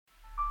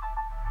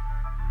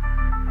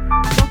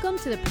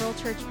Welcome to the Pearl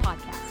Church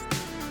Podcast.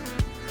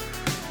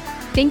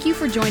 Thank you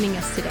for joining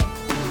us today.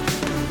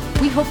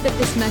 We hope that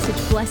this message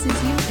blesses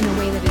you in a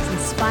way that is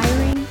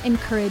inspiring,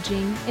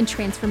 encouraging, and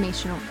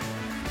transformational.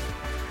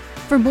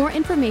 For more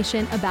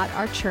information about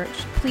our church,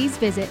 please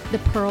visit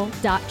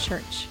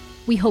thepearl.church.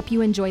 We hope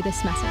you enjoy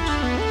this message.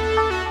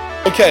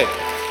 Okay.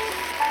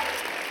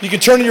 You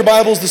can turn in your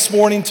Bibles this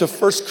morning to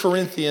 1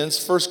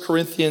 Corinthians,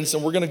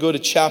 and we're going to go to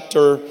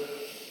chapter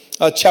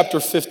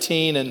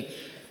 15.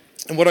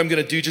 And what I'm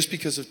going to do, just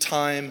because of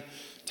time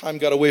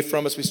got away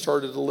from us. We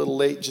started a little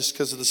late just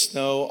because of the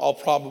snow. I'll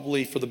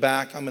probably, for the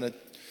back,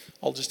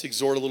 I'll just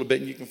exhort a little bit,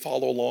 and you can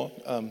follow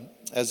along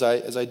as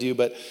I do.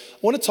 But I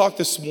want to talk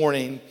this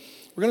morning.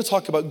 We're going to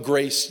talk about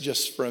grace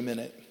just for a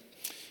minute.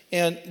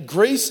 And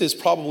grace is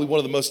probably one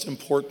of the most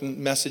important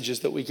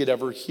messages that we could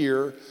ever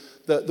hear.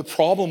 The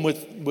problem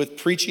with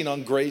preaching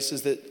on grace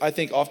is that I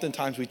think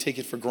oftentimes we take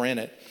it for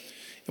granted.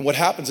 And what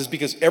happens is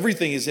because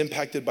everything is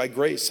impacted by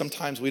grace,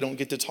 sometimes we don't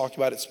get to talk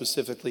about it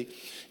specifically.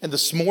 And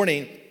this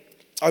morning,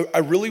 I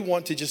really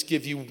want to just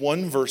give you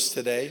one verse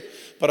today,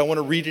 but I want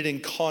to read it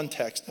in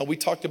context. Now, we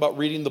talked about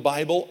reading the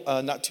Bible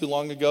not too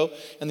long ago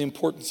and the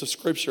importance of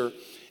Scripture.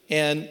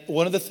 And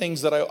one of the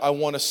things that I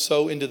want to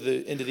sow into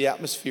the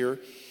atmosphere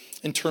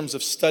in terms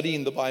of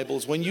studying the Bible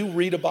is when you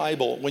read the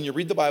Bible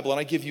and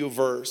I give you a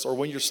verse, or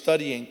when you're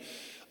studying,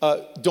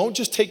 don't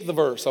just take the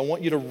verse. I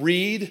want you to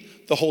read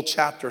the whole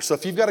chapter. So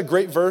if you've got a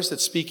great verse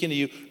that's speaking to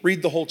you,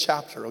 read the whole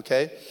chapter,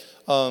 okay?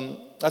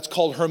 That's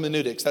called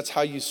hermeneutics. That's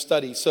how you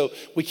study. So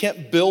we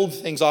can't build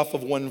things off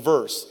of one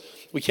verse.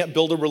 We can't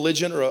build a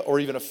religion or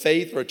even a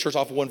faith or a church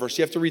off of one verse.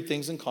 You have to read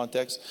things in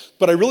context.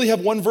 But I really have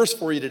one verse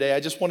for you today.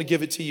 I just want to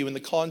give it to you in the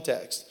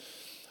context.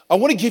 I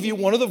want to give you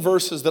one of the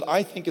verses that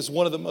I think is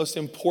one of the most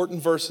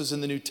important verses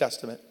in the New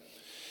Testament.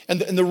 And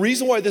the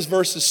reason why this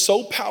verse is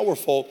so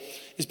powerful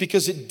is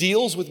because it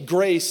deals with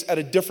grace at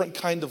a different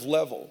kind of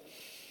level.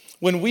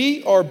 When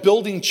we are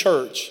building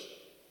church,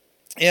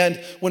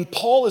 and when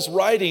Paul is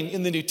writing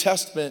in the New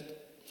Testament,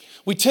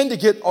 we tend to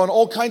get on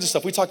all kinds of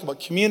stuff. We talk about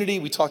community,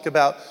 we talk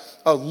about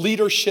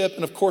leadership,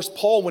 and of course,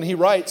 Paul, when he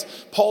writes,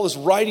 Paul is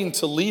writing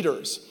to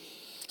leaders.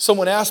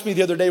 Someone asked me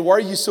the other day, why are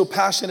you so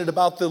passionate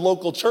about the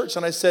local church?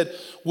 And I said,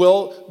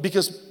 well,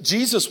 because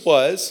Jesus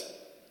was,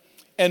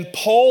 and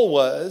Paul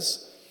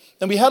was.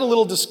 And we had a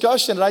little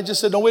discussion, and I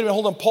just said, no, wait a minute,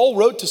 hold on. Paul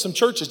wrote to some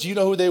churches. Do you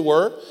know who they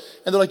were?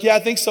 And they're like, yeah, I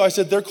think so. I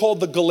said, they're called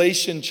the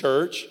Galatian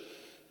church,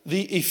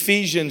 the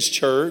Ephesians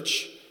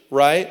church,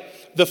 right?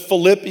 The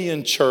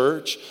Philippian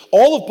church.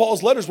 All of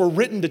Paul's letters were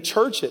written to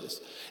churches.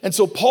 And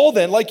so Paul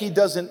then, like he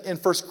does in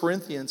 1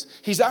 Corinthians,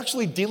 he's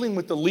actually dealing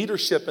with the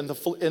leadership in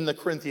the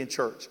Corinthian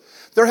church.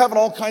 They're having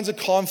all kinds of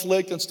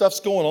conflict and stuff's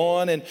going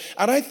on. And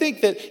I think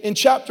that in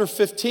chapter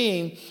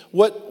 15,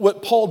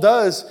 what Paul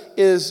does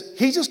is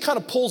he just kind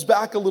of pulls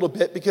back a little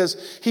bit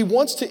because he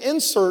wants to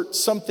insert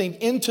something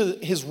into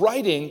his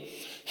writing.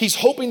 He's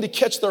hoping to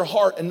catch their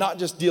heart and not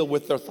just deal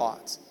with their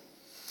thoughts.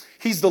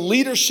 He's the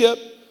leadership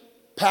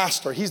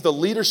pastor. He's the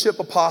leadership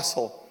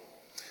apostle.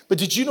 But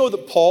did you know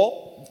that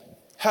Paul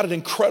had an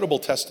incredible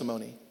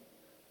testimony,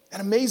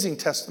 an amazing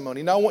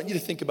testimony? Now I want you to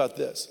think about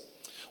this.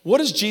 What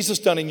has Jesus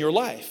done in your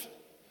life?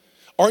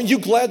 Aren't you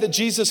glad that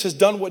Jesus has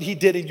done what he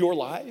did in your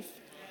life?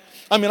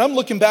 I mean, I'm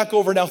looking back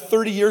over now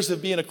 30 years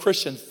of being a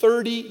Christian.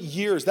 30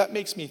 years. That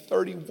makes me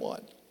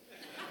 31.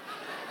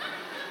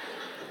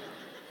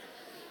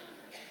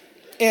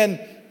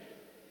 And,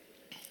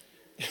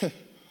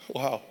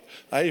 wow,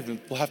 I even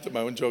laughed at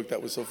my own joke.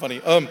 That was so funny.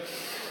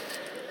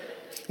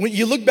 When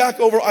you look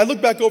back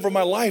over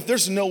my life,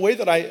 there's no way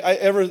that I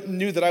ever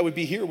knew that I would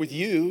be here with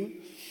you.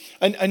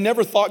 I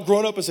never thought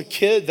growing up as a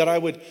kid that I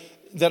would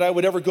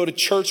ever go to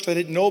church, because I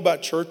didn't know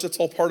about church. That's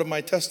all part of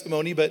my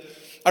testimony. But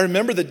I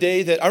remember the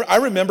day that I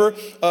remember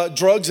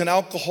drugs and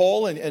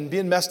alcohol and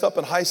being messed up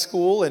in high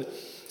school. And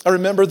I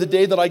remember the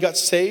day that I got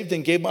saved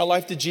and gave my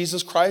life to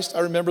Jesus Christ. I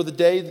remember the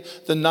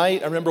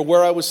night. I remember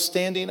where I was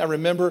standing. I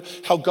remember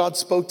how God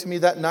spoke to me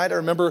that night. I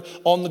remember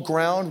on the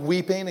ground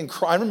weeping and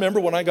crying. I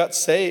remember when I got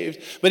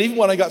saved. But even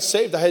when I got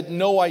saved, I had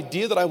no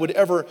idea that I would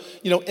ever,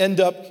 end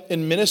up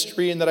in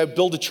ministry and that I'd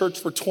build a church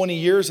for 20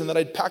 years and that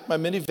I'd pack my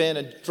minivan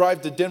and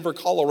drive to Denver,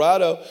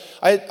 Colorado.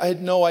 I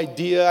had no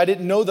idea. I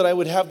didn't know that I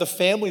would have the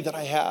family that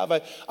I have.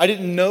 I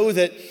didn't know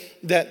that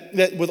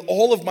with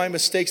all of my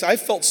mistakes, I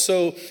felt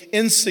so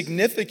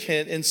insignificant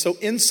and so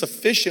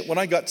insufficient when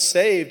I got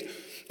saved.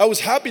 I was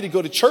happy to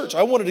go to church.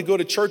 I wanted to go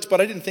to church, but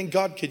I didn't think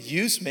God could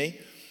use me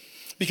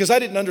because I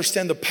didn't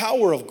understand the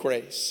power of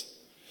grace.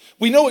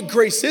 We know what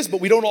grace is, but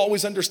we don't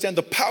always understand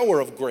the power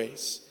of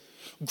grace.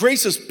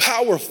 Grace is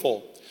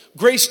powerful.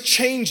 Grace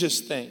changes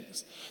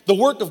things. The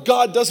work of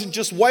God doesn't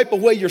just wipe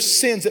away your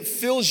sins. It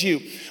fills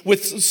you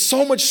with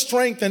so much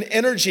strength and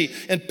energy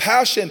and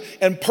passion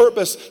and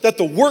purpose that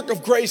the work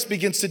of grace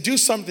begins to do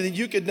something that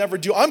you could never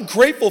do. I'm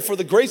grateful for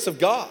the grace of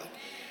God.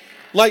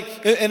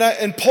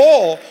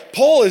 Paul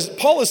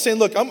is saying,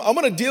 look, I'm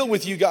going to deal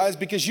with you guys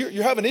because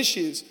you're having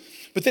issues.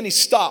 But then he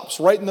stops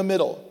right in the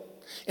middle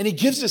and he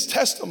gives his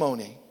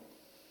testimony.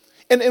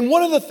 And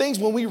one of the things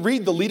when we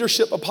read the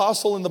leadership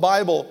apostle in the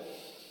Bible,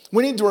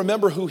 We need to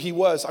remember who he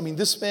was. I mean,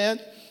 this man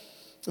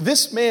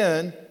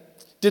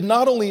did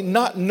not only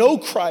not know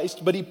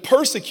Christ, but he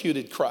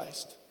persecuted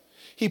Christ.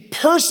 He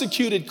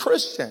persecuted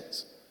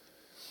Christians.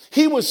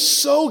 He was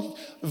so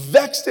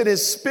vexed in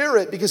his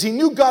spirit because he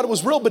knew God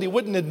was real, but he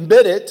wouldn't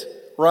admit it,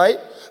 right?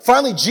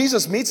 Finally,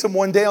 Jesus meets him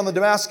one day on the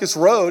Damascus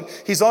road.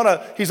 He's on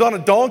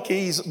a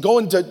donkey. He's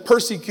going to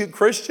persecute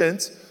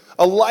Christians.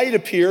 A light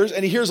appears,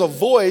 and he hears a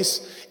voice,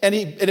 and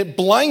it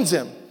blinds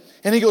him.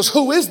 And he goes,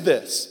 "Who is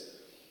this?"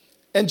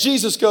 And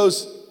Jesus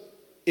goes,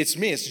 "It's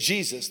me, it's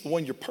Jesus, the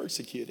one you're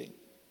persecuting.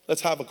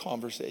 Let's have a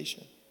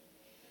conversation."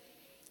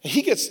 And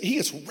he gets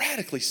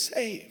radically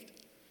saved.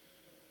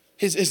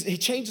 He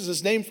changes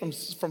his name from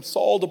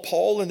Saul to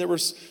Paul, and there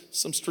was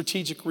some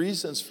strategic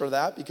reasons for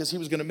that because he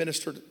was going to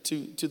minister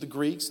to the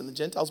Greeks and the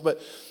Gentiles.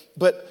 But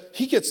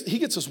he gets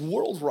his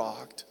world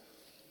rocked.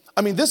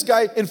 I mean, this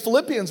guy in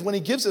Philippians, when he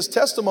gives his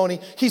testimony,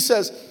 he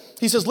says,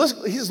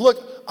 "Look,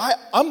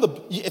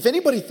 if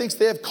anybody thinks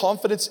they have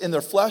confidence in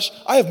their flesh,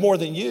 I have more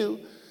than you.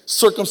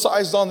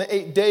 Circumcised on the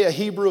 8th day, a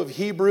Hebrew of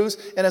Hebrews,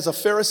 and as a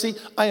Pharisee,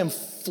 I am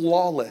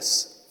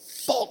flawless,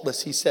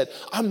 faultless," he said.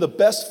 "I'm the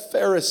best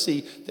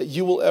Pharisee that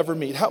you will ever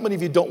meet." How many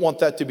of you don't want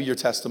that to be your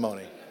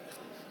testimony?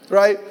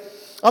 Right?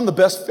 "I'm the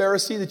best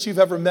Pharisee that you've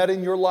ever met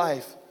in your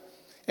life."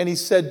 And he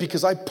said,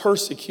 "Because I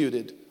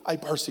persecuted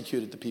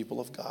the people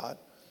of God."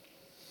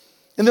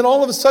 And then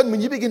all of a sudden,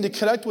 when you begin to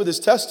connect with his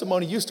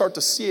testimony, you start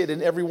to see it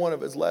in every one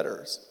of his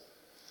letters.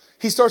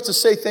 He starts to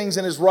say things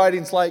in his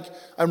writings like,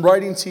 "I'm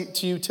writing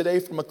to you today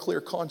from a clear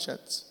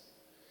conscience."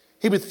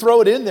 He would throw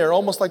it in there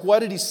almost like, why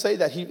did he say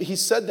that? He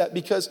said that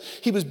because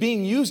he was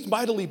being used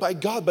mightily by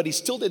God, but he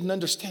still didn't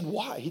understand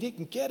why. He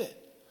didn't get it.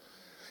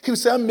 He would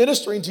say, "I'm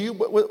ministering to you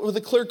with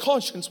a clear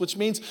conscience," which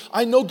means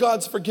I know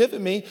God's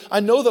forgiven me.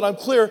 I know that I'm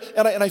clear,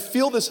 and I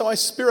feel this in my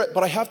spirit,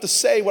 but I have to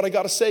say what I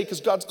got to say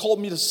because God's called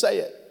me to say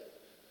it.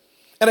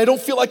 And I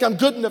don't feel like I'm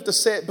good enough to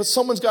say it, but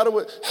someone's got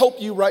to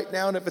help you right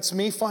now. And if it's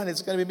me, fine,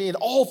 it's going to be me. And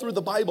all through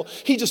the Bible,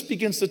 he just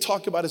begins to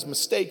talk about his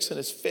mistakes and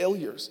his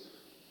failures.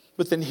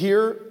 But then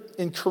here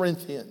in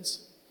Corinthians,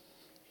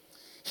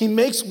 he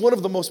makes one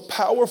of the most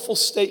powerful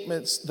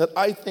statements that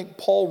I think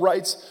Paul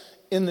writes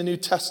in the New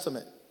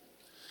Testament.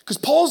 Because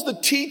Paul's the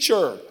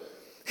teacher.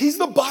 He's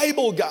the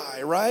Bible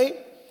guy, right?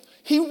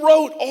 He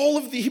wrote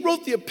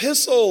the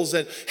epistles,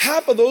 and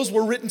half of those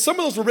were written, some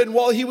of those were written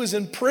while he was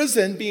in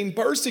prison being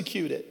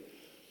persecuted.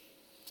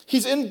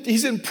 He's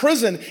in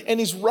prison, and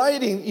he's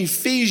writing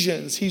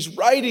Ephesians. He's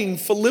writing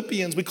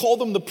Philippians. We call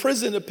them the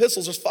prison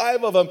epistles. There's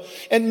 5 of them.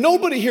 And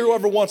nobody here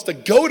ever wants to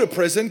go to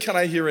prison. Can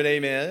I hear an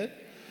amen?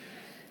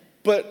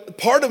 But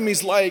part of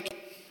me's like,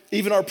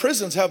 even our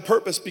prisons have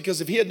purpose,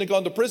 because if he hadn't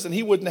gone to prison,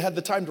 he wouldn't have had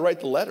the time to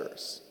write the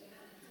letters.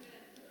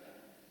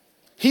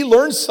 He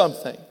learned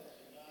something.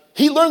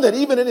 He learned that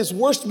even in his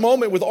worst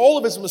moment, with all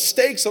of his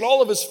mistakes and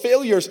all of his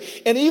failures,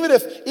 and even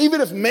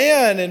if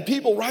man and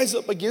people rise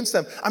up against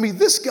him, I mean,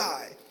 this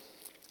guy,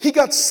 he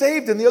got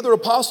saved, and the other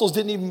apostles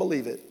didn't even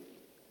believe it.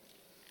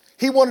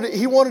 He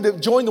wanted to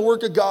join the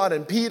work of God,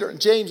 and Peter and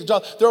James and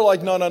John, they're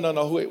like, no,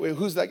 wait,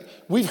 who's that?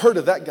 We've heard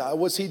of that guy.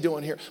 What's he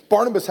doing here?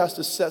 Barnabas has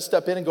to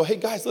step in and go, "Hey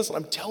guys, listen,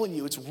 I'm telling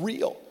you, it's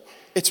real.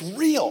 It's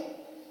real."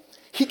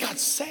 He got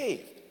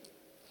saved.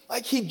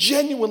 Like, he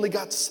genuinely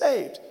got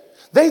saved.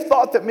 They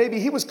thought that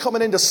maybe he was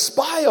coming in to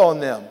spy on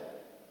them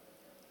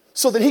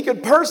so that he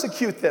could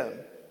persecute them.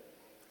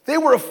 They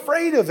were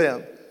afraid of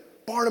him.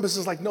 Barnabas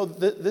is like, "No,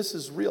 this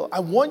is real." I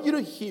want you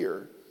to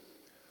hear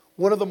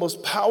one of the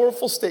most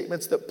powerful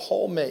statements that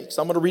Paul makes.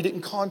 I'm going to read it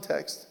in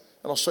context,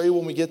 and I'll show you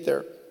when we get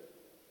there.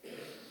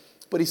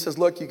 But he says,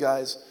 "Look, you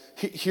guys,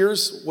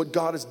 here's what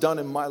God has done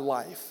in my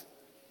life."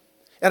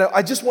 And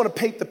I just want to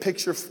paint the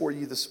picture for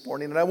you this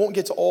morning. And I won't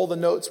get to all the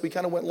notes. We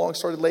kind of went long,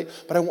 started late.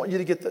 But I want you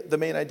to get the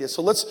main idea.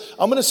 So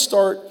I'm going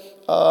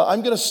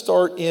to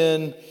start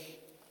in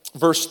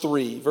verse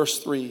 3. Verse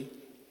 3.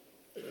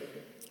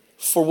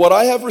 "For what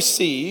I have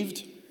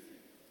received,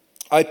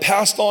 I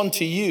passed on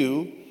to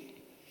you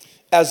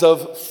as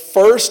of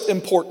first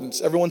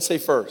importance." Everyone say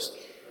first.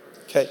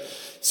 Okay.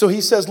 So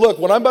he says, look,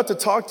 what I'm about to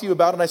talk to you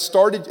about, and I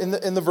started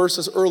in the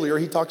verses earlier,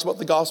 he talks about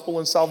the gospel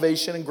and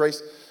salvation and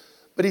grace.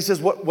 But he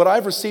says, what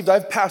I've received,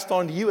 I've passed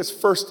on to you as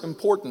first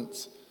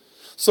importance.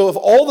 So of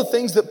all the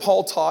things that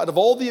Paul taught, of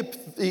all the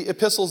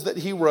epistles that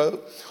he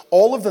wrote,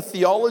 all of the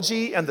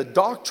theology and the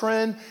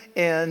doctrine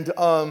and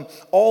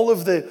all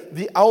of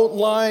the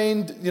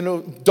outlined,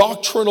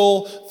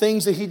 doctrinal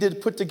things that he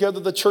did put together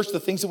the church, the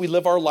things that we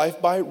live our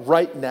life by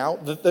right now.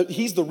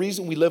 He's the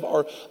reason we live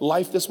our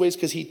life this way, is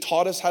because he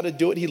taught us how to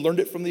do it. He learned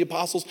it from the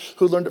apostles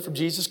who learned it from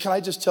Jesus. Can I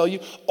just tell you,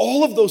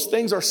 all of those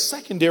things are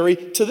secondary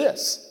to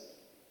this.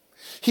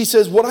 He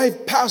says, what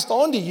I've passed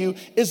on to you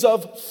is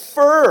of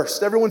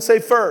first. Everyone say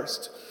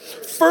first.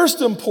 First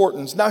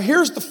importance. Now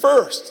here's the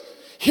first.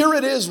 Here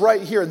it is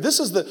right here. This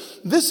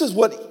is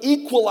what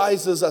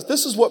equalizes us.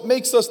 This is what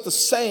makes us the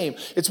same.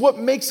 It's what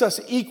makes us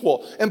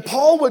equal. And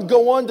Paul would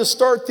go on to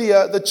start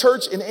the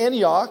church in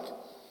Antioch.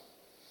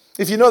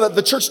 If you know that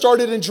the church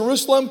started in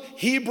Jerusalem,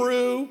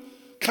 Hebrew,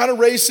 kind of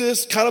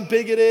racist, kind of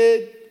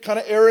bigoted, kind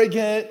of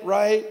arrogant,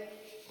 right?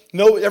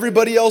 No,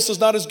 everybody else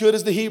is not as good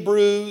as the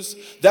Hebrews.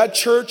 That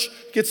church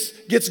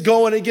gets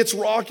going, it gets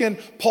rocking.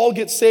 Paul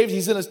gets saved.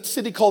 He's in a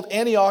city called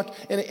Antioch,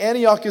 and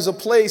Antioch is a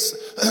place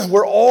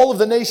where all of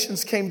the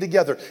nations came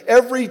together.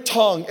 Every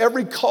tongue,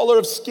 every color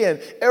of skin,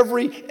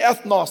 every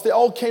ethnos, they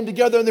all came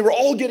together, and they were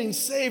all getting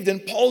saved.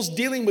 And Paul's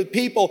dealing with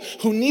people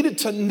who needed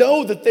to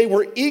know that they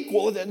were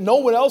equal, and that no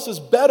one else is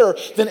better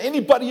than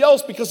anybody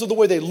else because of the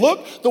way they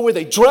look, the way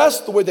they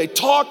dress, the way they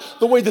talk,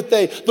 the way that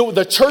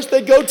the church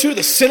they go to,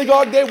 the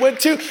synagogue they went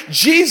to.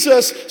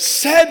 Jesus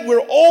said we're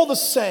all the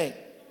same.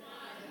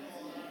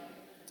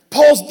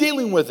 Paul's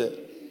dealing with it.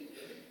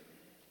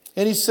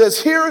 And he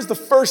says, here is the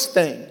first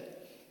thing.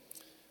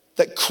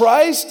 That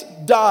Christ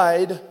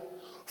died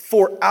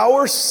for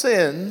our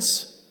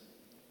sins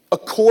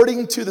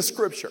according to the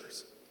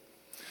scriptures.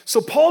 So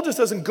Paul just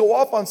doesn't go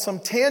off on some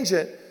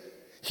tangent.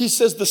 He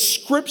says the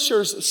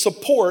scriptures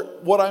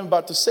support what I'm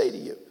about to say to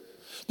you.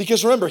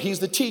 Because remember, he's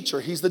the teacher.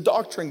 He's the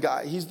doctrine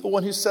guy. He's the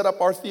one who set up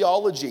our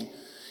theology.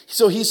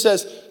 So he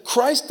says,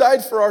 Christ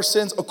died for our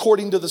sins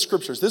according to the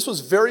scriptures. This was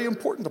very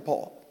important to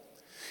Paul.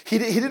 He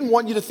didn't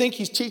want you to think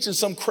he's teaching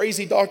some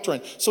crazy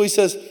doctrine. So he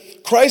says,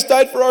 Christ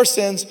died for our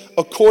sins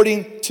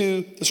according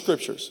to the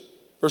scriptures.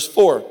 Verse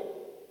 4,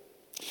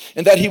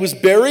 and that he was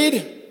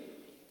buried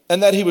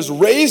and that he was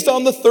raised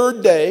on the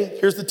third day.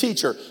 Here's the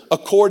teacher,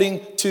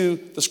 according to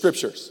the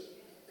scriptures.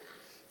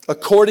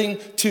 According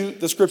to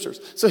the scriptures.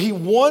 So he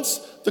wants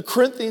the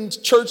Corinthian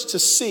church to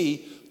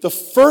see the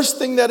first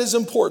thing that is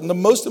important, the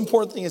most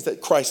important thing is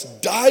that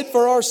Christ died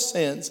for our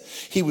sins,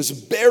 he was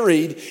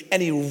buried,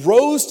 and he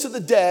rose to the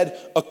dead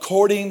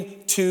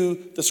according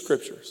to the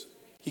scriptures.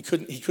 He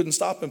couldn't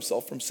stop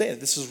himself from saying it.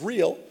 This is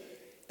real.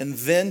 And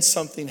then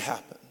something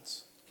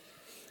happens.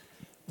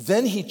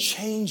 Then he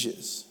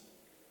changes,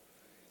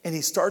 and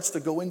he starts to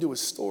go into his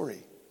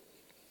story.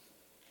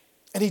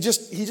 And he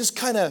just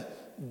kind of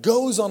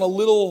goes on a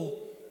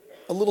little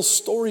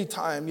story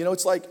time. You know,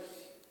 it's like,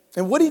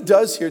 and what he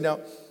does here now,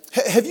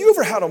 have you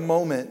ever had a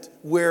moment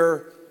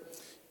where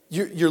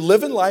you're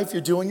living life,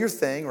 you're doing your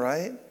thing,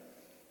 right?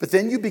 But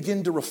then you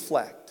begin to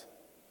reflect.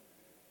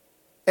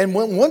 And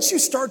once you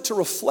start to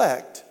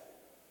reflect,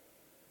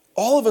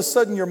 all of a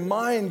sudden your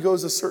mind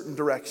goes a certain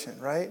direction,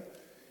 right?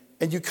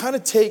 And you kind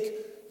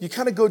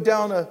of go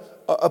down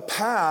a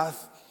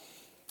path,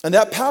 and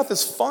that path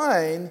is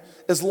fine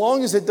as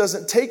long as it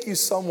doesn't take you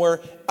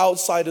somewhere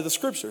outside of the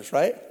scriptures,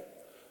 right?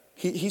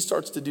 He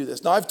starts to do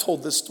this. Now, I've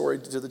told this story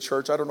to the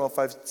church. I don't know if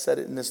I've said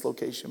it in this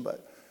location,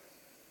 but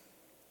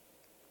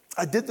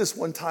I did this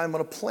one time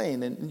on a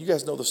plane, and you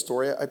guys know the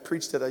story. I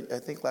preached it, I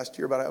think, last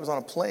year, but I was on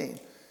a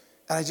plane,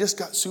 and I just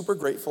got super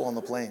grateful on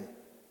the plane.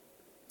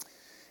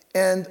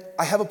 And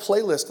I have a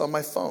playlist on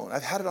my phone.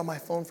 I've had it on my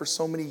phone for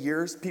so many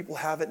years. People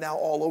have it now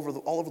all over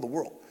the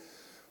world.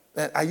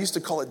 And I used to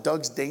call it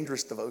Doug's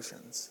Dangerous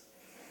Devotions.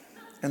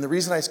 And the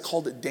reason I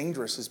called it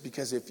dangerous is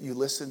because if you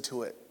listen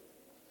to it,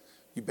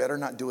 you better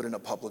not do it in a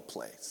public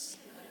place.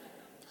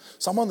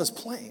 So I'm on this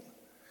plane.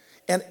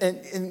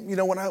 And you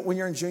know, when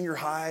you're in junior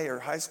high or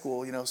high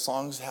school, you know,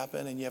 songs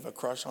happen and you have a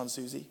crush on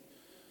Susie.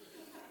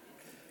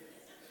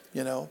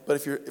 You know, but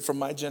if you're from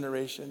my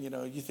generation, you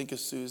know, you think of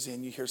Susie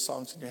and you hear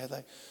songs in your head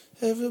like,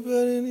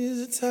 everybody needs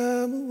a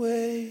time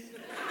away.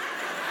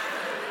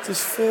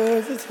 Just for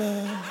the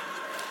time.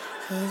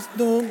 There's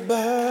nobody.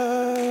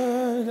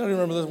 I don't even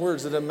remember the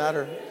words. It doesn't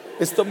matter.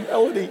 It's the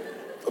melody.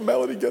 The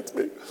melody gets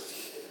me.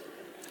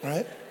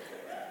 Right?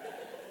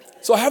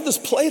 So I have this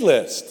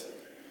playlist.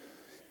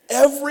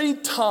 Every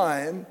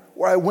time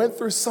where I went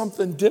through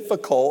something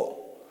difficult,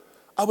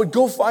 I would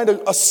go find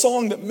a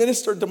song that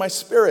ministered to my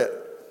spirit.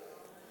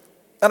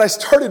 And I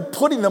started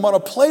putting them on a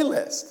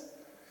playlist.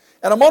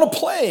 And I'm on a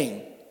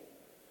plane.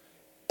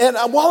 And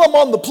while I'm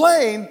on the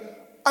plane,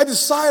 I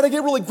decide, I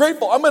get really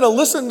grateful. I'm going to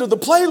listen to the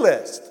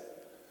playlist.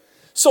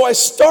 So I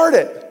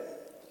started.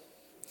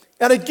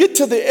 And I get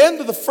to the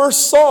end of the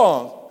first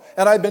song.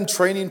 And I've been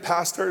training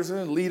pastors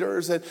and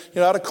leaders and, you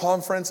know, at a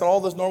conference and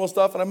all this normal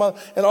stuff. And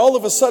and all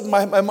of a sudden,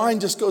 my mind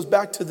just goes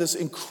back to this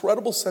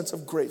incredible sense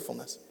of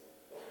gratefulness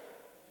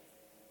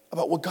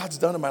about what God's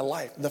done in my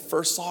life. And the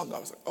first song, I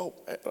was like, oh,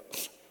 I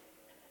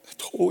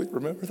totally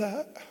remember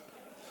that.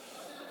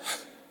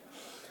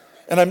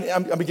 And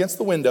I'm against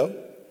the window,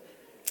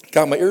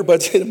 got my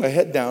earbuds hitting my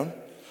head down.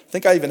 I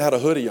think I even had a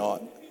hoodie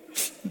on.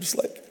 I'm just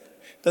like,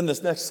 then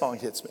this next song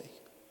hits me.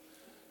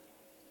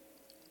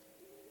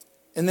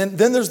 And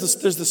then there's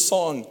this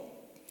song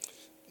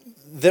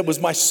that was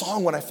my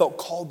song when I felt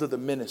called to the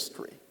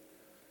ministry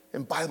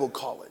in Bible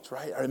college,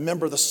 right? I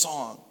remember the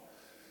song.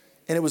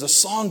 And it was a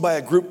song by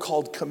a group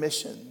called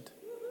Commissioned.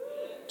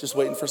 Just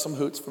waiting for some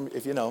hoots from,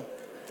 if you know.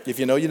 If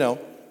you know, you know.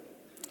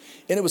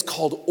 And it was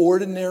called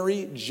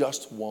Ordinary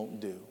Just Won't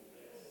Do.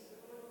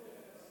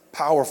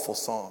 Powerful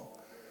song.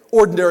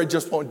 Ordinary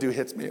Just Won't Do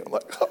hits me. I'm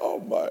like, oh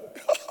my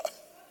God.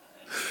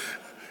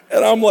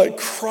 And I'm like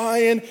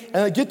crying, and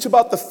I get to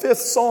about the fifth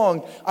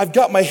song. I've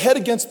got my head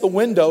against the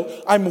window.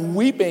 I'm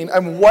weeping.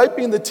 I'm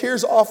wiping the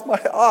tears off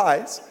my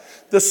eyes.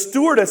 The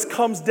stewardess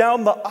comes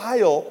down the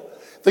aisle.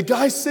 The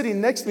guy sitting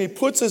next to me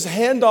puts his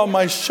hand on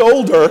my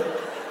shoulder,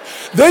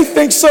 They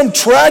think some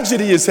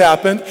tragedy has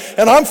happened,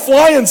 and I'm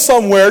flying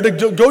somewhere to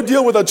go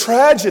deal with a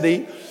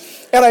tragedy,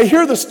 and I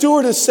hear the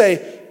stewardess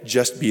say,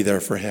 just be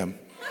there for him.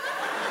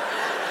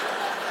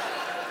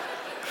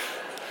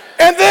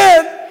 And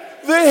then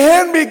they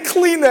hand me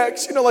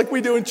Kleenex, like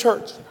we do in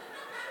church.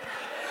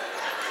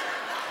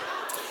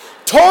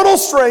 Total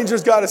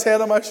stranger's got his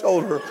hand on my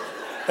shoulder,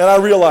 and I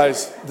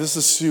realize this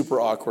is super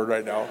awkward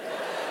right now.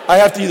 I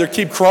have to either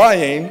keep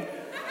crying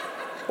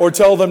or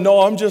tell them,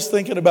 no, I'm just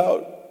thinking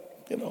about,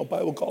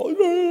 Bible college.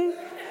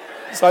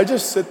 So I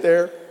just sit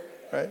there,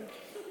 right?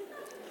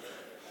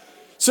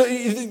 So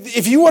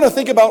if you want to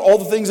think about all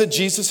the things that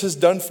Jesus has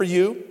done for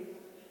you,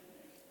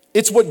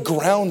 it's what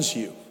grounds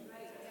you.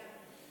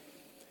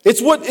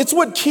 It's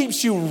what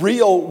keeps you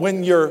real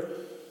when you're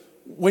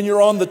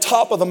on the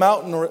top of the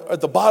mountain or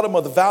at the bottom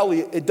of the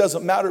valley. It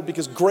doesn't matter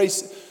because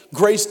grace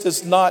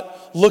does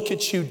not look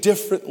at you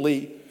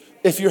differently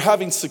if you're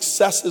having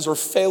successes or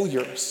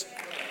failures.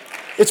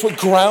 It's what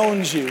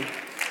grounds you.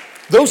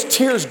 Those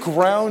tears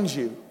ground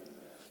you.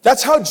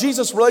 That's how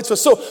Jesus relates to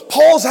us. So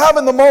Paul's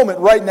having the moment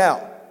right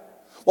now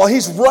while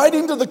he's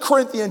writing to the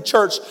Corinthian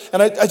church.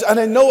 And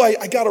I know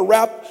I got to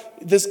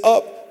wrap this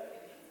up.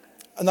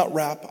 Not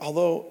wrap,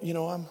 although,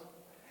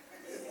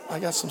 I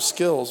got some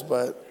skills,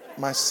 but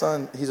my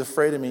son, he's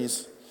afraid of me.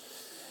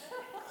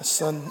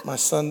 My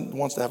son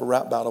wants to have a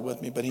rap battle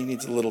with me, but he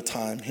needs a little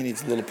time. He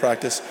needs a little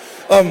practice.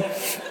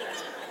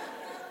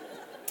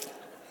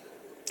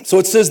 So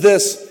it says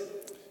this,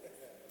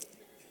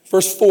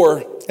 verse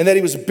 4, and that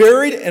he was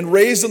buried and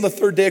raised on the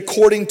third day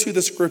according to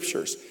the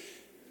scriptures.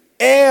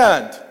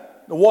 And,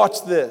 now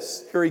watch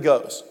this, here he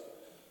goes.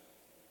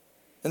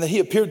 And that he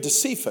appeared to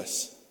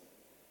Cephas.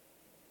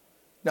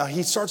 Now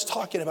he starts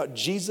talking about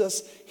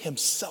Jesus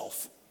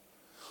himself.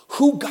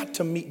 Who got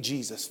to meet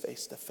Jesus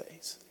face to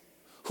face?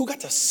 Who got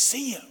to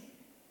see him?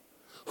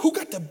 Who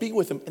got to be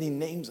with him? And he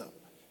names them.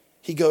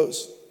 He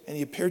goes, and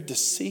he appeared to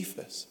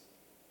Cephas.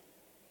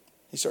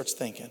 He starts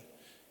thinking.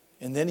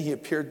 And then he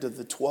appeared to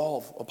the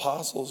 12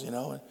 apostles,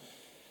 And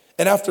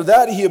after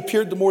that, he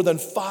appeared to more than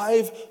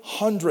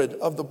 500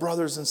 of the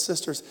brothers and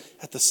sisters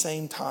at the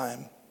same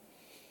time.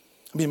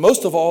 I mean,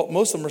 most of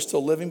them are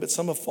still living, but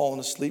some have fallen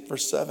asleep.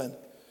 Verse 7.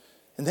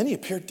 And then he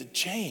appeared to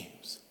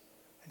James.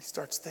 And he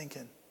starts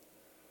thinking.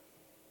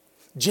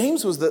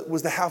 James was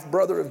the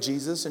half-brother of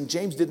Jesus, and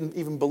James didn't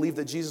even believe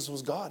that Jesus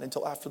was God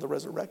until after the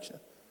resurrection.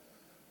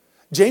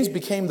 James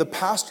became the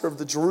pastor of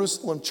the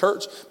Jerusalem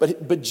church,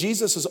 but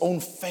Jesus' own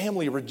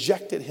family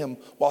rejected him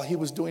while he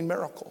was doing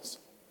miracles.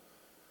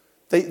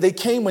 They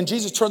came when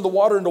Jesus turned the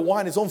water into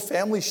wine. His own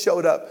family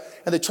showed up,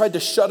 and they tried to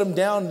shut him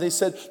down. And they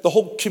said, the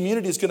whole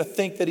community is going to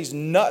think that he's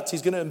nuts.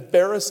 He's going to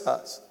embarrass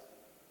us.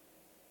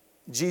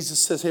 Jesus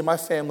says, hey, my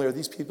family are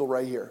these people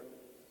right here.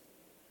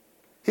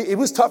 It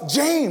was tough.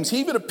 James, he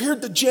even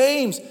appeared to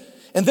James.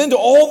 And then to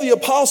all the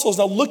apostles.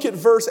 Now look at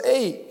verse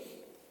 8.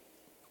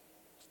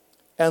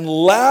 And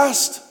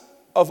last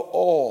of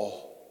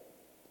all,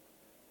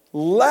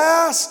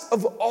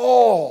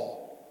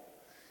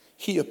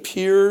 he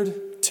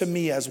appeared to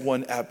me as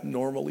one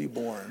abnormally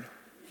born.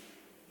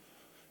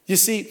 You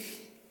see,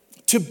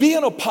 to be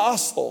an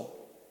apostle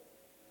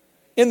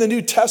in the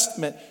New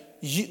Testament,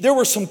 there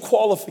were some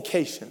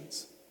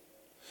qualifications.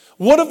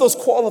 One of those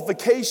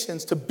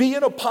qualifications to be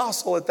an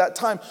apostle at that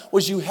time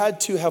was you had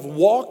to have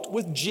walked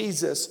with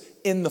Jesus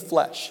in the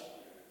flesh.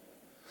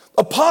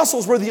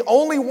 Apostles were the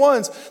only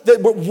ones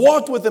that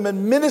walked with him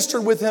and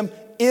ministered with him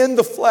in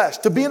the flesh.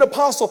 To be an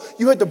apostle,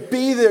 you had to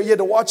be there. You had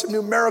to watch him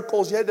do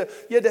miracles. You had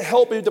to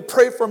help him. You had to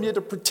pray for him. You had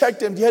to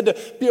protect him. You had to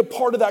be a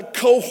part of that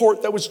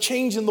cohort that was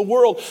changing the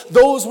world.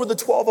 Those were the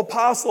 12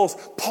 apostles.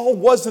 Paul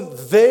wasn't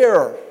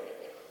there.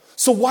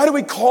 So why do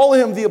we call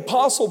him the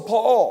Apostle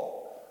Paul?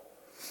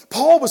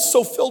 Paul was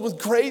so filled with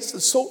grace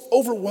and so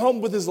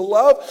overwhelmed with his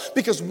love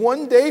because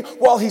one day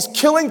while he's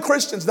killing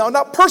Christians, now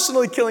not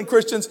personally killing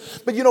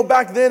Christians, but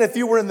back then if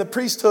you were in the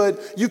priesthood,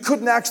 you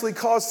couldn't actually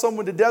cause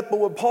someone to death. But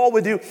what Paul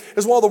would do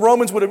is while the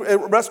Romans would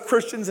arrest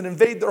Christians and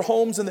invade their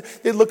homes and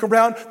they'd look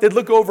around, they'd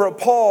look over at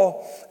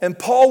Paul, and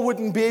Paul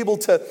wouldn't be able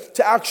to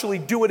actually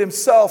do it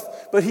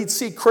himself, but he'd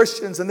see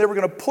Christians and they were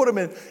going to put them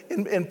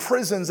in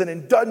prisons and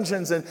in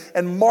dungeons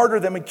and martyr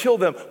them and kill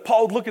them.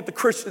 Paul would look at the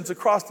Christians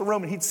across the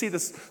room and he'd see the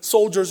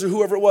soldiers or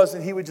whoever it was,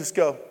 and he would just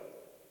go.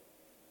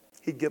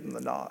 He'd give them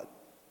the nod.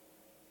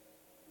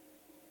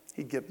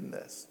 He'd give them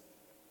this.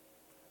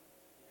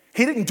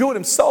 He didn't do it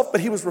himself,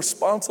 but he was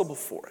responsible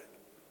for it.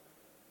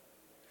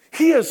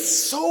 He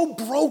is so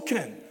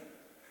broken.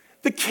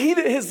 The key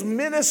to his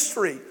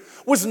ministry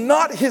was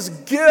not his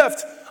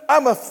gift.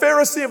 I'm a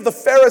Pharisee of the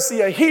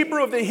Pharisee, a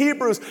Hebrew of the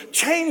Hebrews,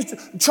 trained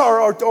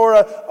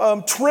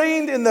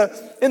in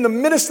the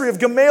ministry of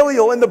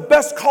Gamaliel in the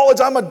best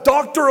college. I'm a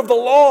doctor of the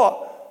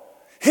law.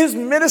 His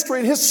ministry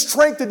and his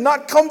strength did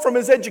not come from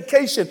his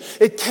education.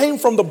 It came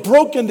from the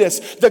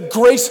brokenness that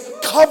grace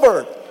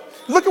covered.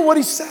 Look at what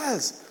he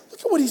says.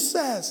 Look at what he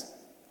says.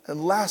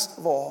 And last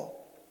of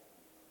all,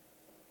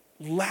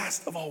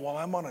 while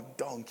I'm on a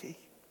donkey,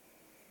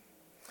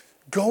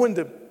 going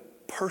to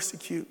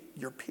persecute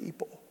your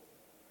people.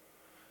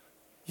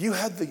 you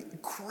had the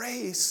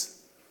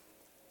grace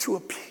to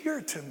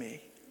appear to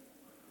me.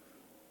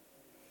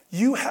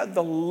 You had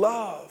the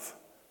love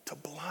to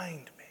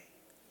blind me.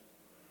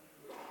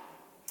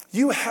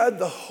 You had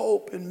the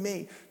hope in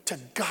me to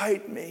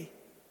guide me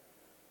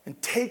and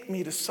take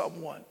me to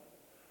someone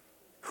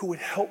who would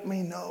help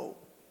me know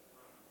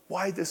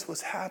why this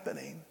was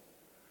happening.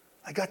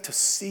 I got to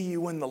see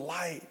you in the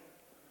light.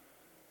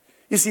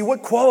 You see,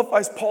 what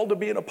qualifies Paul to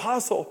be an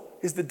apostle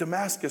is the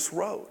Damascus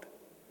Road.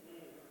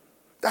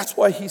 That's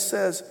why he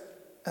says,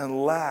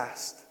 and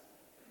last,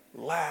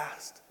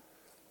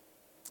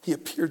 he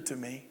appeared to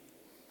me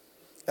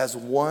as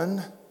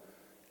one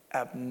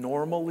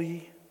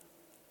abnormally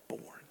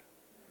born.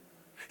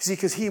 See,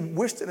 because he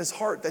wished in his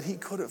heart that he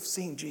could have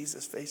seen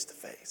Jesus face to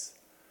face.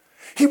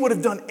 He would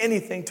have done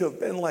anything to have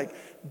been like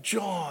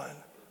John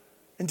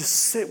and to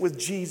sit with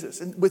Jesus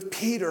and with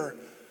Peter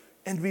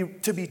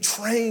and to be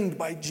trained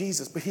by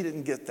Jesus, but he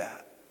didn't get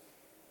that.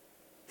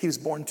 He was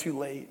born too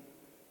late.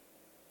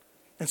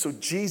 And so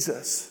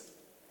Jesus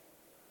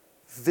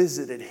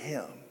visited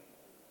him.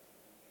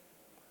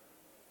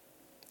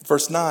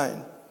 Verse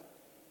 9.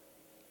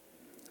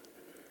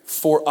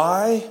 For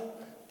I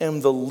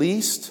am the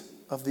least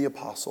of the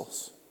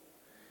apostles,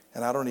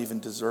 and I don't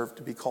even deserve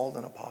to be called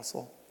an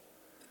apostle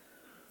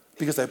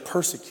because I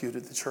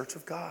persecuted the church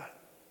of God.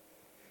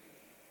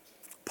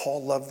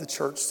 Paul loved the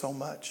church so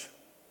much.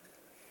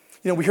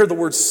 You know, we hear the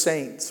word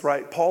saints,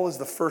 right? Paul is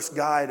the first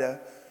guy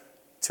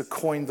to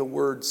coin the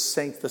word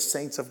saint, the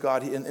saints of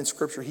God. In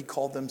Scripture, he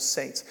called them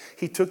saints.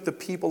 He took the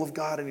people of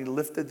God and he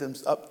lifted them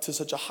up to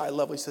such a high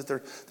level. He says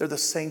they're the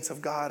saints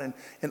of God.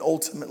 And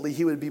ultimately,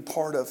 he would be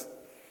part of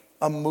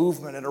a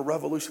movement and a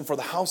revolution for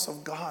the house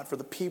of God, for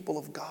the people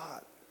of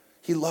God.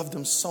 He loved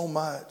them so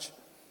much.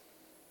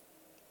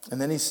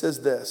 And then he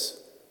says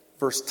this,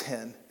 verse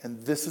 10,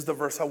 and this is the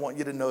verse I want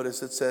you to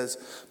notice. It says,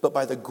 but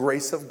by the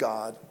grace of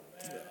God,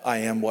 I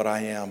am what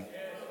I am.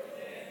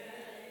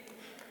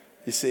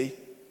 You see?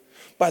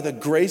 By the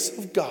grace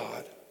of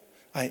God,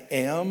 I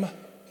am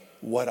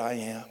what I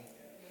am.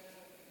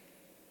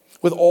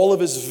 With all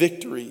of his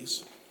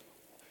victories.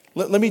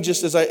 Let me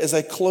just, as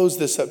I close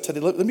this up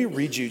today, let me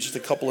read you just a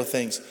couple of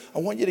things. I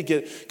want you to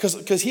get,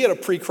 because he had a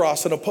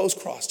pre-cross and a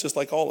post-cross, just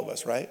like all of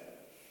us, right?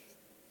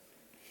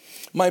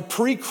 My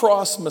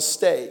pre-cross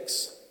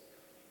mistakes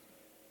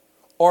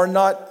are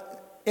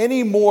not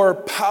any more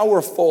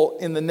powerful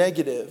in the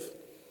negative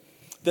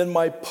than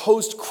my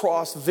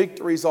post-cross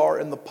victories are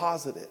in the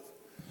positive.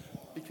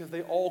 Because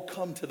they all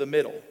come to the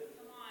middle.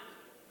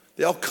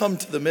 They all come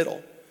to the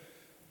middle.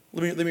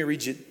 Let me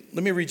read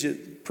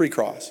you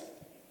pre-cross.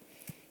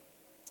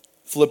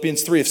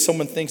 Philippians 3, if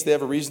someone thinks they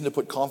have a reason to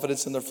put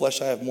confidence in their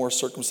flesh, I have more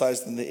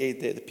circumcised than the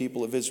eighth day, the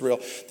people of Israel.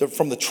 They're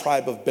from the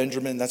tribe of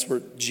Benjamin. That's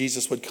where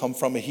Jesus would come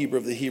from, a Hebrew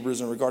of the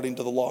Hebrews. And regarding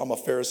to the law, I'm a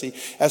Pharisee.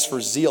 As for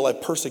zeal, I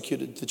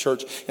persecuted the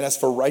church. And as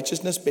for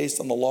righteousness based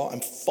on the law, I'm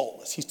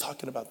faultless. He's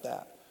talking about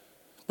that.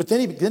 But then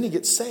he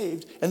gets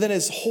saved, and then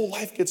his whole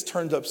life gets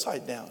turned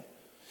upside down.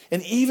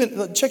 And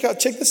even, check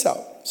this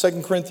out.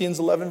 2 Corinthians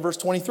 11, verse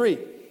 23.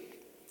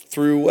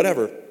 Through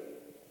whatever.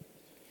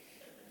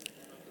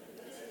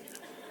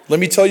 Let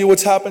me tell you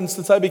what's happened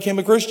since I became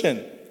a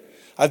Christian.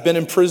 I've been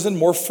in prison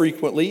more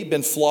frequently,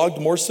 been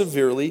flogged more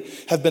severely,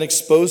 have been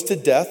exposed to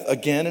death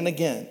again and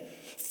again.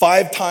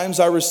 5 times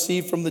I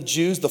received from the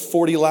Jews the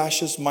 40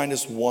 lashes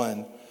minus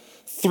 1.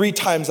 3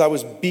 times I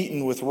was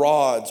beaten with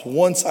rods.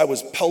 Once I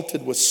was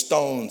pelted with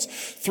stones.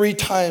 3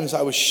 times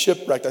I was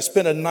shipwrecked. I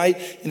spent a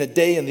night and a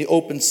day in the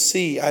open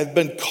sea. I've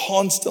been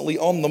constantly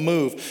on the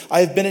move. I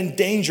have been in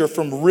danger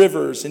from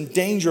rivers, in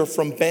danger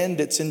from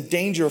bandits, in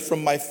danger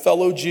from my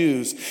fellow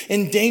Jews,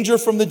 in danger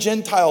from the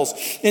Gentiles,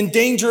 in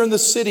danger in the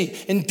city,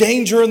 in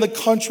danger in the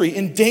country,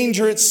 in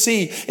danger at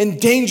sea, in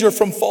danger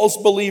from false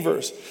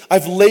believers.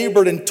 I've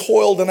labored and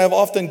toiled, and I've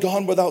often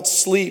gone without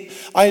sleep.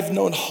 I've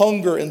known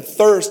hunger and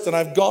thirst, and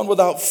I've gone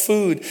without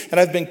food, and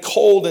I've been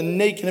cold and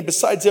naked, and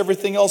besides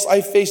everything else,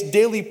 I face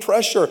daily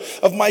pressure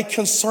of my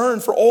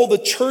concern for all the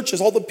churches,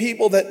 all the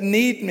people that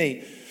need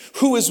me.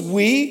 Who is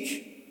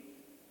weak?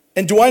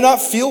 And do I not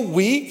feel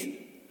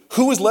weak?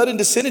 Who is led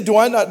into sin? And do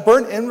I not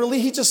burn inwardly?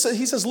 He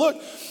says,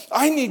 look,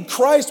 I need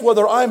Christ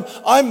whether I'm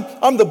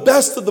the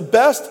best of the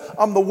best,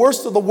 I'm the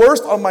worst of the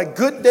worst on my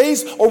good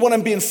days, or when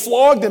I'm being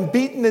flogged and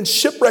beaten and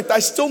shipwrecked, I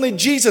still need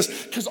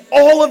Jesus, because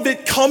all of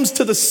it comes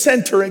to the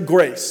center in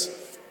grace.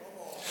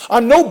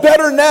 I'm no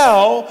better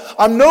now.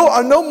 I'm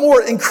no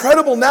more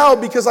incredible now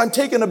because I'm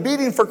taking a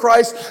beating for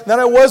Christ than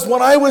I was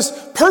when I was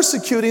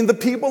persecuting the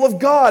people of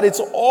God.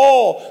 It's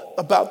all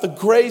about the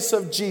grace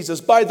of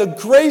Jesus. By the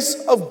grace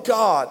of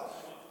God,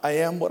 I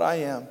am what I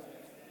am.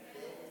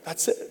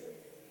 That's it.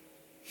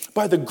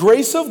 By the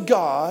grace of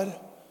God,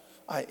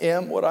 I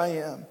am what I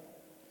am.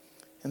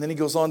 And then he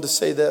goes on to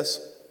say this.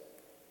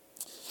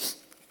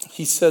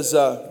 He says,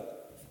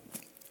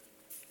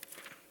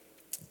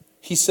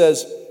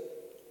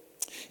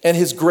 and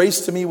his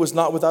grace to me was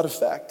not without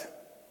effect.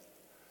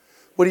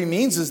 What he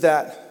means is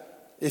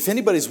that, if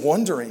anybody's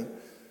wondering,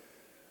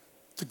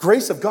 the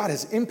grace of God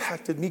has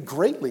impacted me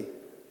greatly.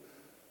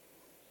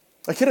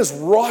 Like, it has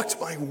rocked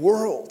my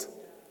world.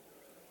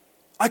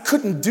 I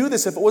couldn't do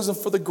this if it wasn't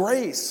for the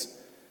grace.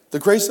 The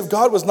grace of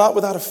God was not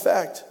without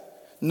effect.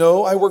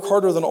 No, I work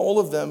harder than all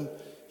of them,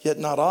 yet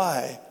not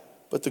I,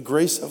 but the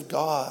grace of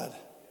God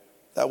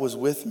that was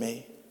with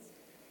me.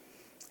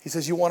 He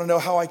says, you want to know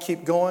how I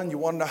keep going? You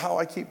want to know how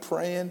I keep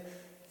praying?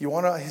 He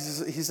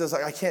says,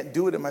 I can't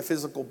do it in my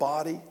physical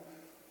body.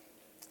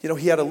 You know,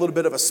 he had a little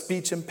bit of a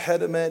speech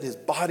impediment. His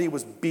body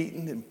was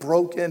beaten and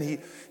broken.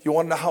 You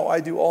want to know how I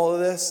do all of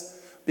this?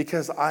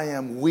 Because I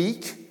am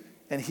weak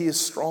and he is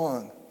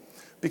strong.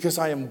 Because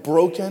I am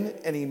broken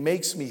and he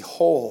makes me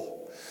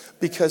whole.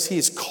 Because he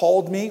has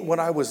called me when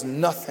I was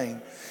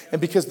nothing. And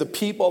because the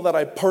people that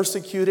I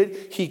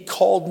persecuted, he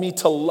called me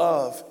to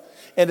love.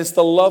 And it's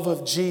the love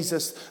of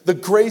Jesus. The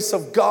grace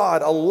of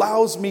God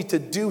allows me to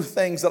do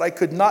things that I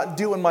could not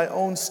do in my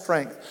own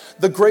strength.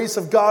 The grace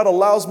of God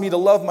allows me to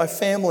love my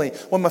family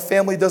when my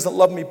family doesn't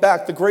love me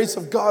back. The grace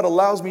of God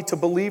allows me to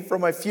believe for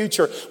my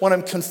future when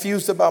I'm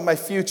confused about my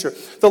future.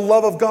 The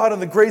love of God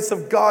and the grace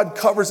of God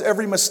covers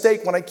every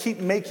mistake when I keep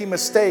making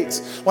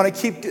mistakes, when I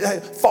keep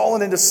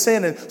falling into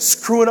sin and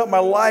screwing up my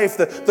life.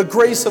 The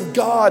grace of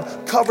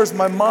God covers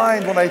my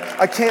mind when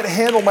I can't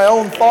handle my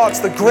own thoughts.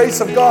 The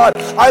grace of God,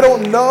 I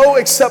don't know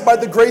except by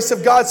the grace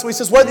of God. So he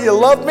says, whether you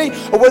love me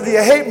or whether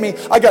you hate me,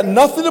 I got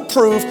nothing to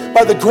prove.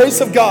 By the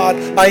grace of God,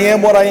 I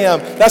am what I am.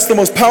 That's the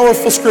most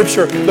powerful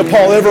scripture that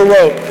Paul ever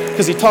wrote,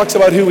 because he talks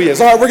about who he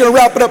is. All right, we're going to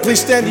wrap it up.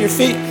 Please stand to your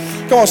feet.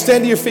 Come on,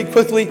 stand to your feet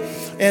quickly.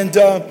 And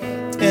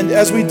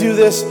as we do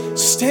this,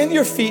 stand to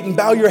your feet and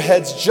bow your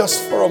heads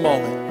just for a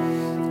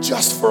moment.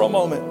 Just for a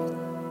moment.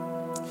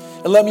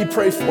 And let me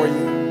pray for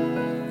you.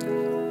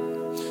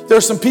 There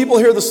are some people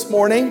here this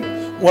morning.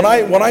 When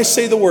I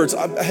say the words,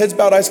 heads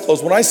bowed, eyes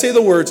closed, when I say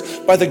the words,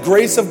 by the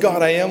grace of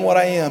God, I am what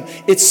I am,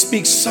 it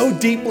speaks so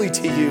deeply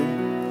to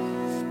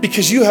you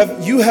because you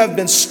have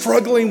been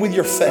struggling with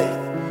your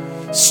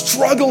faith,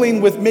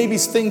 struggling with maybe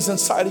things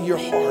inside of your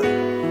heart.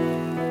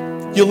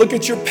 You look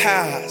at your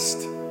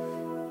past,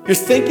 you're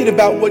thinking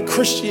about what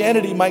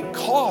Christianity might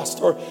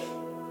cost,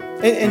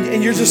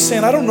 and you're just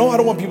saying, I don't know, I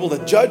don't want people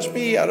to judge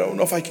me, I don't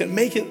know if I can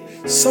make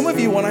it. Some of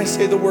you, when I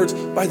say the words,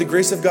 by the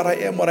grace of God, I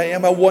am what I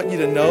am, I want you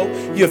to know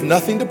you have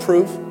nothing to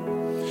prove.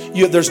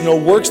 There's no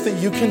works that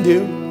you can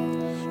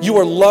do. You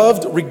are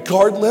loved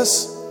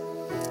regardless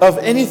of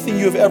anything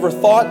you have ever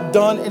thought,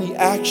 done, any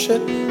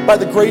action. By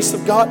the grace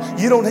of God,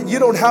 you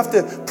don't have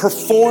to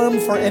perform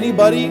for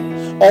anybody.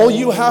 All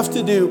you have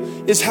to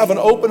do is have an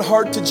open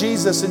heart to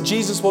Jesus, and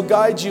Jesus will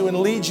guide you and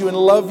lead you and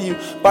love you.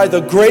 By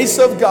the grace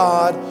of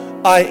God,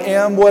 I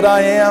am what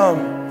I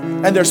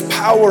am. And there's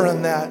power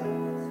in that.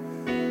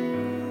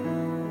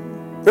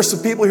 There's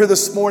some people here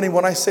this morning,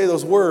 when I say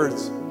those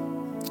words,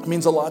 it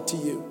means a lot to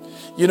you.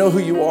 You know who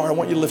you are. I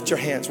want you to lift your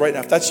hands right now.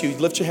 If that's you,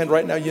 lift your hand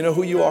right now. You know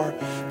who you are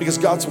because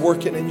God's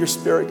working in your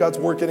spirit. God's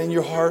working in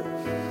your heart.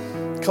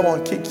 Come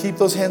on, keep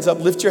those hands up.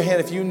 Lift your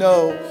hand if you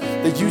know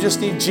that you just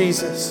need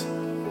Jesus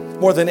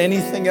more than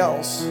anything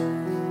else.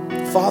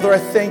 Father, I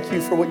thank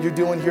you for what you're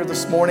doing here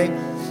this morning.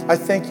 I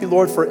thank you,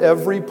 Lord, for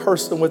every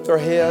person with their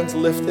hands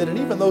lifted, and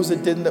even those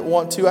that didn't, that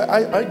want to.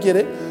 I get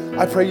it.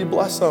 I pray you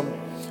bless them.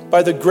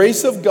 By the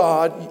grace of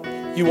God,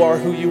 you are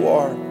who you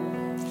are.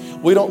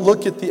 We don't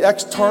look at the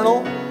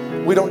external.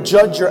 We don't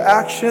judge your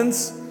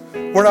actions.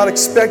 We're not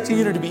expecting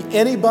you to be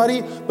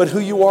anybody but who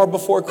you are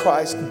before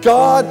Christ.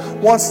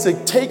 God wants to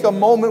take a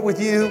moment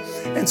with you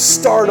and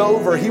start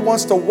over. He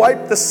wants to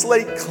wipe the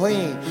slate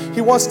clean.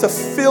 He wants to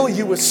fill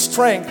you with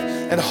strength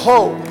and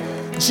hope.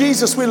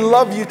 Jesus, we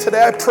love you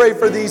today. I pray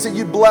for these that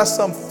you bless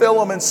them, fill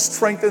them, and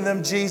strengthen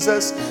them,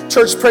 Jesus.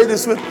 Church, pray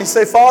this with me.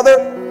 Say, Father,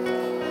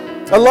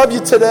 I love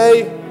you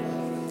today.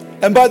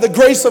 And by the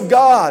grace of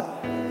God,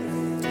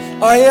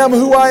 I am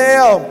who I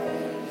am.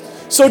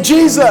 So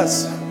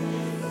Jesus,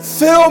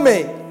 fill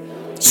me,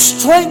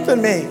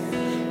 strengthen me,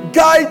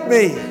 guide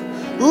me,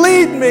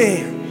 lead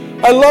me.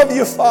 I love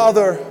you,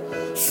 Father.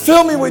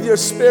 Fill me with your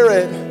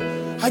spirit.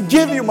 I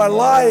give you my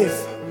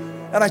life,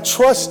 and I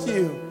trust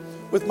you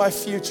with my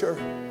future.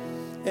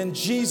 In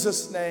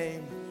Jesus'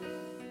 name.